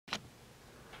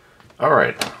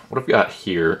Alright, what I've got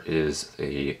here is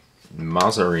a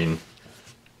Maserin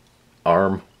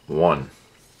ARM-1.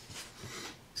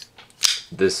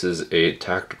 This is a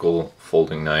tactical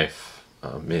folding knife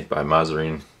made by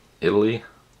Maserin, Italy.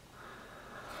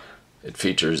 It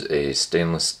features a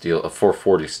stainless steel, a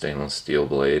 440 stainless steel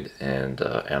blade and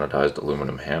anodized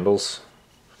aluminum handles.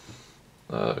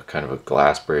 Kind of a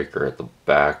glass breaker at the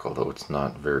back, although it's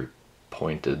not very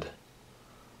pointed.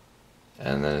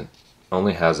 And then it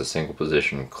only has a single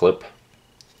position clip,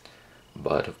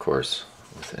 but of course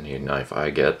with any knife I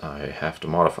get I have to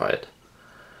modify it.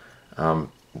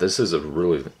 This is a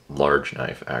really large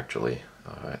knife actually.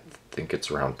 I think it's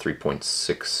around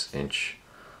 3.6 inch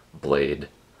blade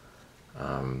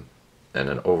and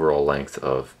an overall length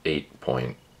of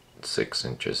 8.6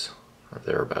 inches or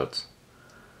thereabouts,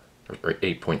 or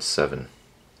 8.7.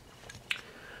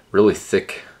 Really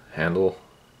thick handle.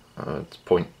 It's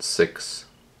 0.6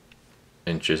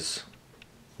 inches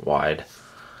wide,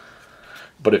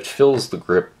 but it fills the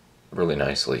grip really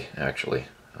nicely actually.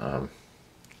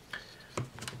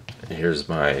 Here's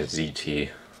my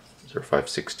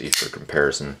ZT-0560 for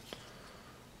comparison.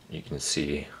 You can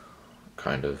see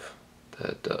kind of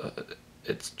that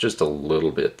it's just a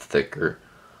little bit thicker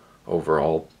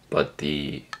overall, but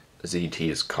the ZT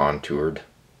is contoured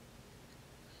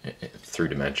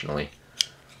three-dimensionally,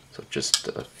 so it just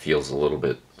feels a little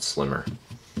bit slimmer.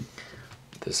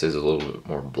 This is a little bit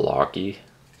more blocky,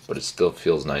 but it still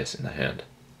feels nice in the hand.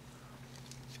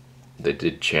 They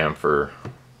did chamfer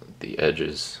the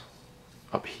edges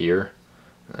up here,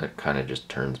 and it kind of just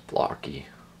turns blocky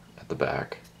at the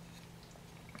back.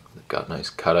 They've got nice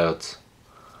cutouts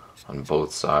on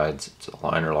both sides. It's a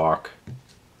liner lock,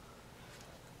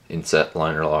 inset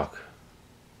liner lock.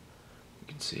 You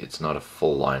can see it's not a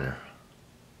full liner.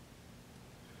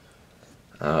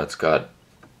 It's got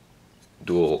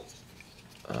dual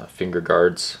finger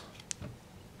guards.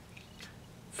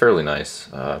 Fairly nice.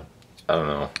 I don't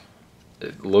know.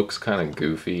 It looks kind of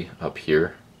goofy up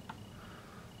here,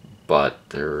 but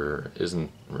there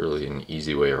isn't really an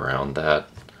easy way around that.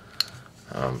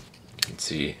 You can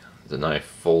see the knife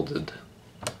folded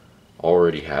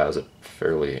already has a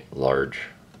fairly large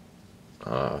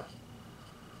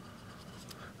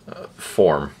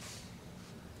form,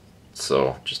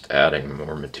 so just adding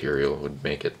more material would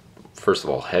make it, first of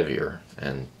all, heavier,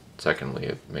 and secondly,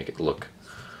 it would make it look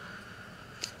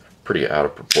pretty out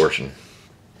of proportion.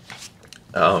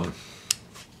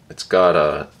 It's got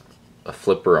a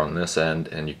flipper on this end,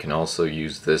 and you can also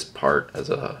use this part as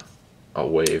a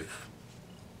wave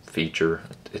feature.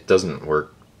 It doesn't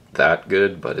work that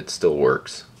good, but it still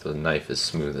works. The knife is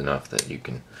smooth enough that you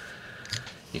can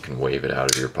wave it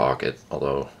out of your pocket,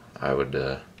 although I would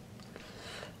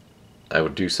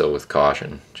do so with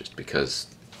caution, just because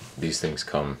these things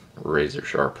come razor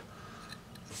sharp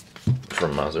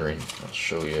from Maserin. I'll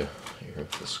show you here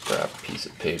with a scrap piece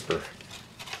of paper.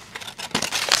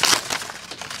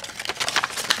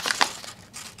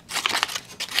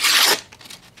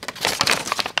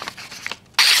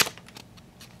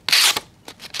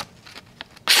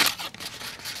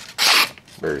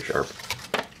 Very sharp.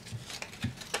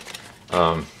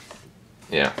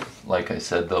 Yeah, like I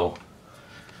said though,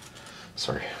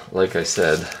 like I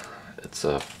said, it's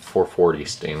a 440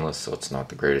 stainless, so it's not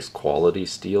the greatest quality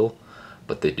steel,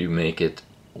 but they do make it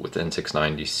with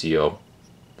N690 CO.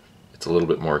 It's a little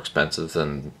bit more expensive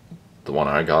than the one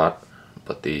I got,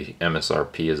 but the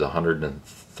MSRP is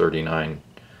 139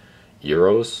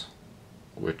 euros,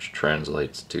 which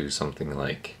translates to something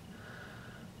like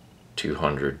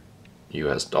 200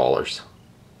 US dollars.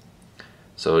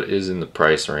 So it is in the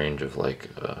price range of like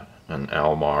an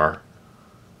Almar,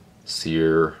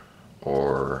 Sear,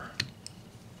 or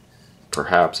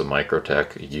perhaps a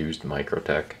Microtech, a used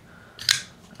Microtech.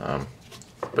 But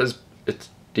it's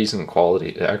decent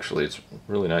quality. Actually, it's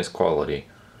really nice quality.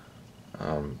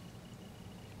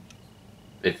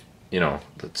 If you know,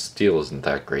 the steel isn't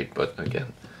that great, but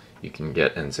again, you can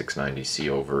get N690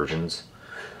 CO versions.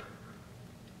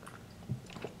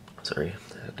 Sorry,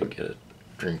 I had to get a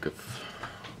drink of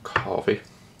coffee.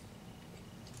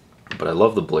 But I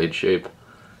love the blade shape.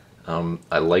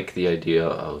 I like the idea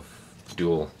of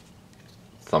dual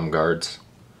thumb guards.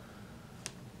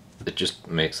 It just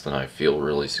makes the knife feel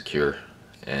really secure,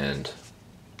 and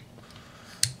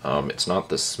it's not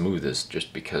the smoothest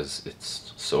just because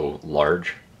it's so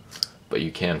large, but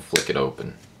you can flick it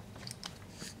open.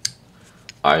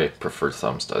 I prefer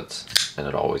thumb studs, and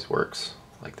it always works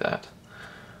like that.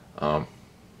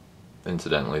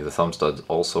 Incidentally, the thumb studs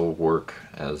also work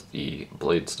as the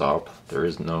blade stop. There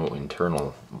is no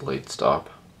internal blade stop.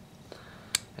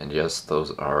 And yes,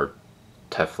 those are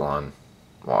Teflon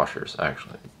washers,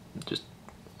 actually, just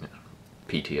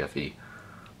PTFE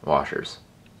washers.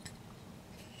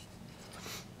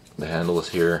 The handle is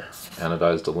here,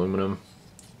 anodized aluminum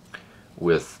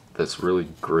with this really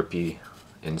grippy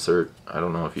insert. I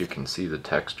don't know if you can see the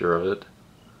texture of it,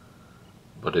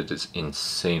 but it is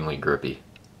insanely grippy.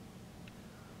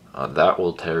 That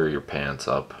will tear your pants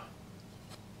up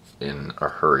in a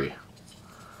hurry.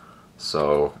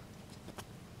 So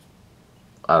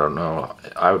I don't know,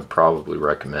 I would probably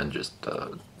recommend just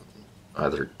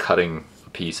either cutting a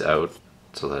piece out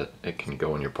so that it can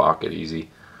go in your pocket easy,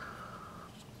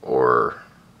 or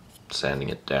sanding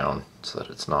it down so that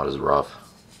it's not as rough.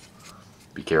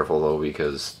 Be careful though,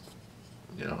 because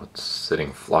you know it's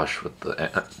sitting flush with the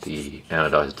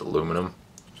anodized aluminum,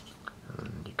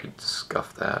 and you could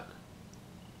scuff that.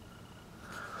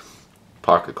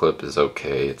 Pocket clip is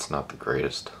okay, it's not the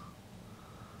greatest.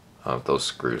 Those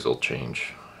screws will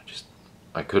change.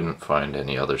 I couldn't find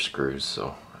any other screws,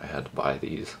 so I had to buy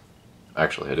these.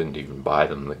 Actually, I didn't even buy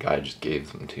them, the guy just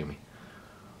gave them to me,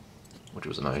 which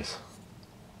was nice.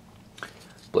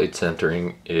 Blade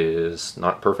centering is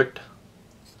not perfect,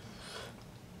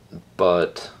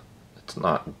 but it's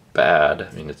not bad.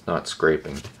 I mean, it's not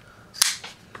scraping.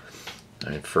 I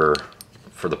mean, for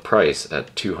the price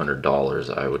at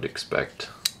 $200, I would expect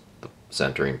the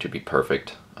centering to be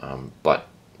perfect, but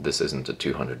this isn't a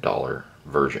 $200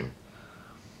 version.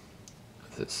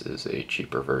 This is a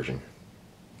cheaper version.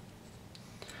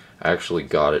 I actually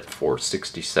got it for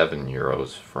 67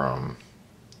 euros from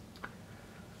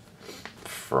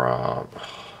where was it?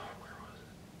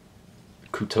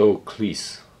 Couteau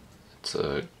Clis. It's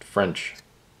a French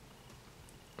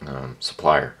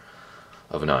supplier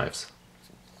of knives.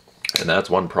 And that's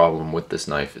one problem with this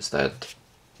knife, is that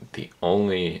the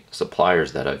only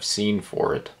suppliers that I've seen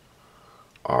for it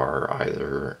are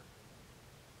either,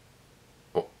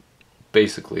 well,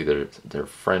 basically they're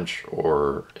French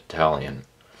or Italian.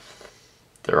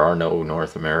 There are no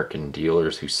North American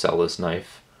dealers who sell this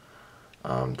knife.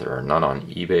 There are none on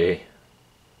eBay.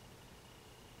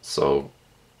 So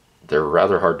they're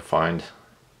rather hard to find,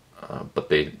 but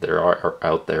they are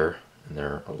out there, and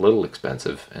they're a little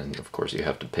expensive, and of course you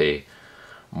have to pay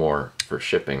more for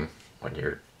shipping when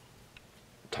you're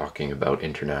talking about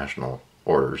international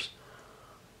orders,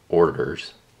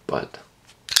 but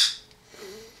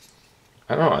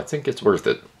I don't know, I think it's worth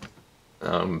it.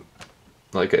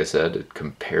 Like I said, it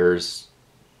compares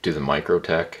to the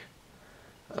Microtech,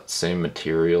 same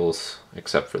materials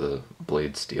except for the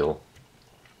blade steel.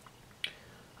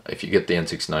 If you get the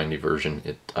N690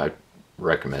 version, I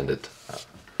recommend it.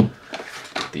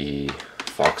 The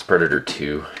Fox Predator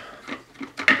 2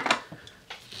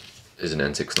 is an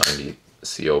N690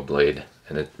 CO blade,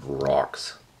 and it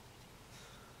rocks.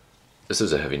 This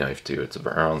is a heavy knife too. It's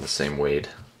around the same weight,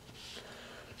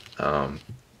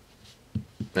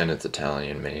 and it's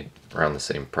Italian made, around the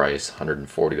same price, $140,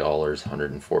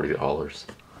 $140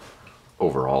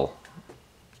 overall.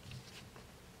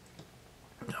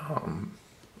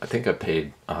 I think I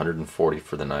paid $140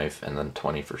 for the knife and then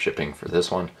 $20 for shipping for this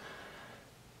one,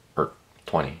 or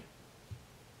 20.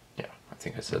 Yeah, I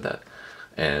think I said that.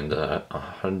 And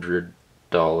 $100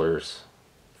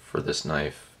 for this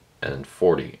knife and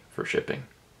 $40 for shipping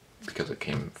because it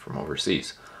came from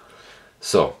overseas.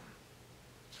 So,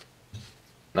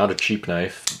 not a cheap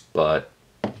knife, but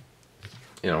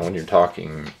you know, when you're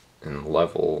talking in the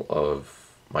level of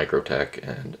Microtech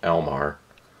and Elmar,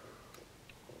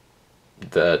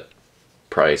 that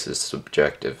price is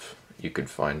subjective. You could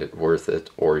find it worth it,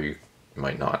 or you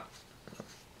might not.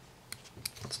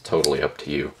 It's totally up to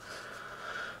you.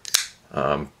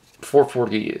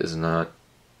 440 is not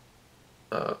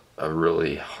a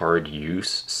really hard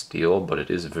use steel, but it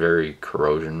is very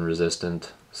corrosion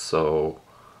resistant. So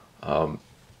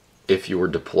if you were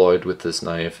deployed with this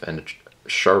knife and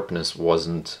sharpness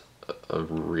wasn't a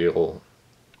real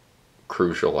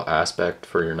crucial aspect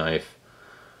for your knife,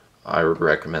 I would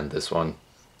recommend this one.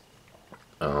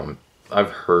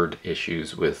 I've heard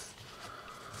issues with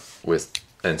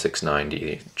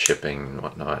N690 chipping and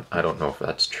whatnot. I don't know if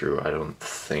that's true. I don't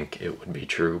think it would be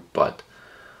true, but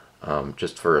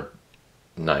just for a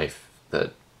knife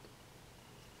that,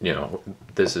 you know,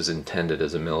 this is intended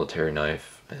as a military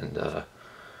knife, and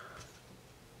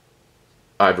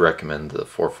I'd recommend the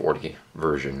 440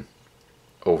 version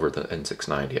over the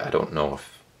N690. I don't know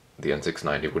if the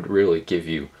N690 would really give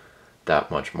you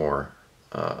that much more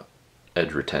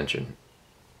edge retention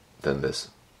than this.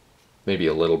 Maybe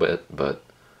a little bit, but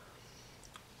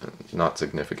not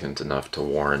significant enough to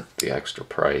warrant the extra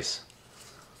price.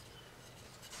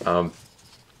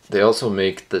 They also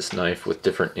make this knife with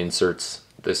different inserts.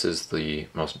 This is the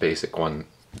most basic one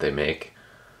they make.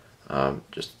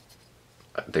 Just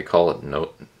they call it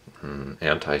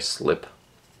anti-slip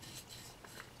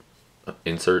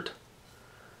insert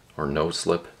or no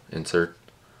slip insert.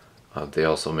 They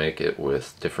also make it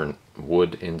with different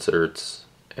wood inserts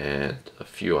and a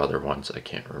few other ones I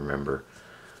can't remember,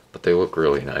 but they look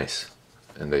really nice,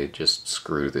 and they just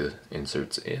screw the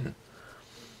inserts in.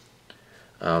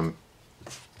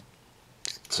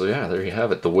 So yeah, there you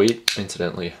have it. The weight,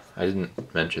 incidentally, I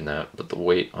didn't mention that, but the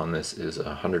weight on this is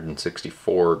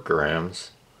 164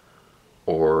 grams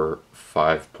or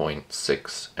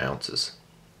 5.6 ounces.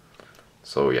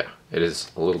 So yeah, it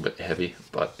is a little bit heavy,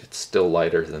 but it's still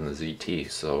lighter than the ZT,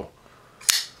 so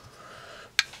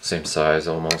same size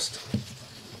almost.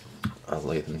 I'll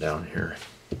lay them down here.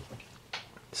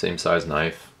 Same size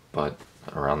knife, but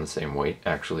around the same weight.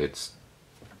 Actually, it's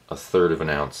a third of an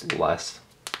ounce less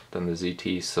than the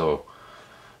ZT, so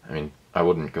I mean, I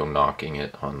wouldn't go knocking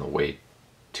it on the weight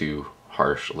too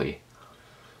harshly.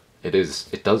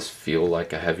 It does feel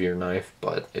like a heavier knife,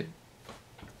 but it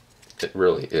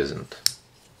really isn't.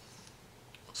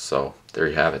 So there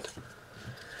you have it.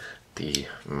 The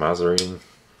Maserin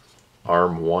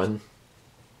ARM-1.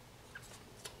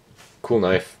 Cool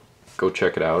knife. Go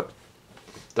check it out.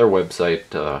 Their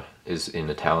website is in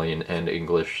Italian and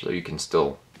English, so you can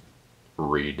still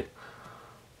read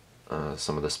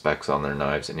some of the specs on their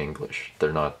knives in English.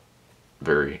 They're not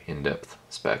very in-depth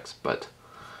specs, but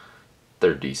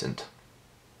they're decent.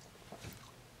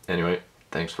 Anyway,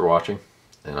 thanks for watching,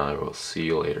 and I will see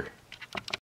you later.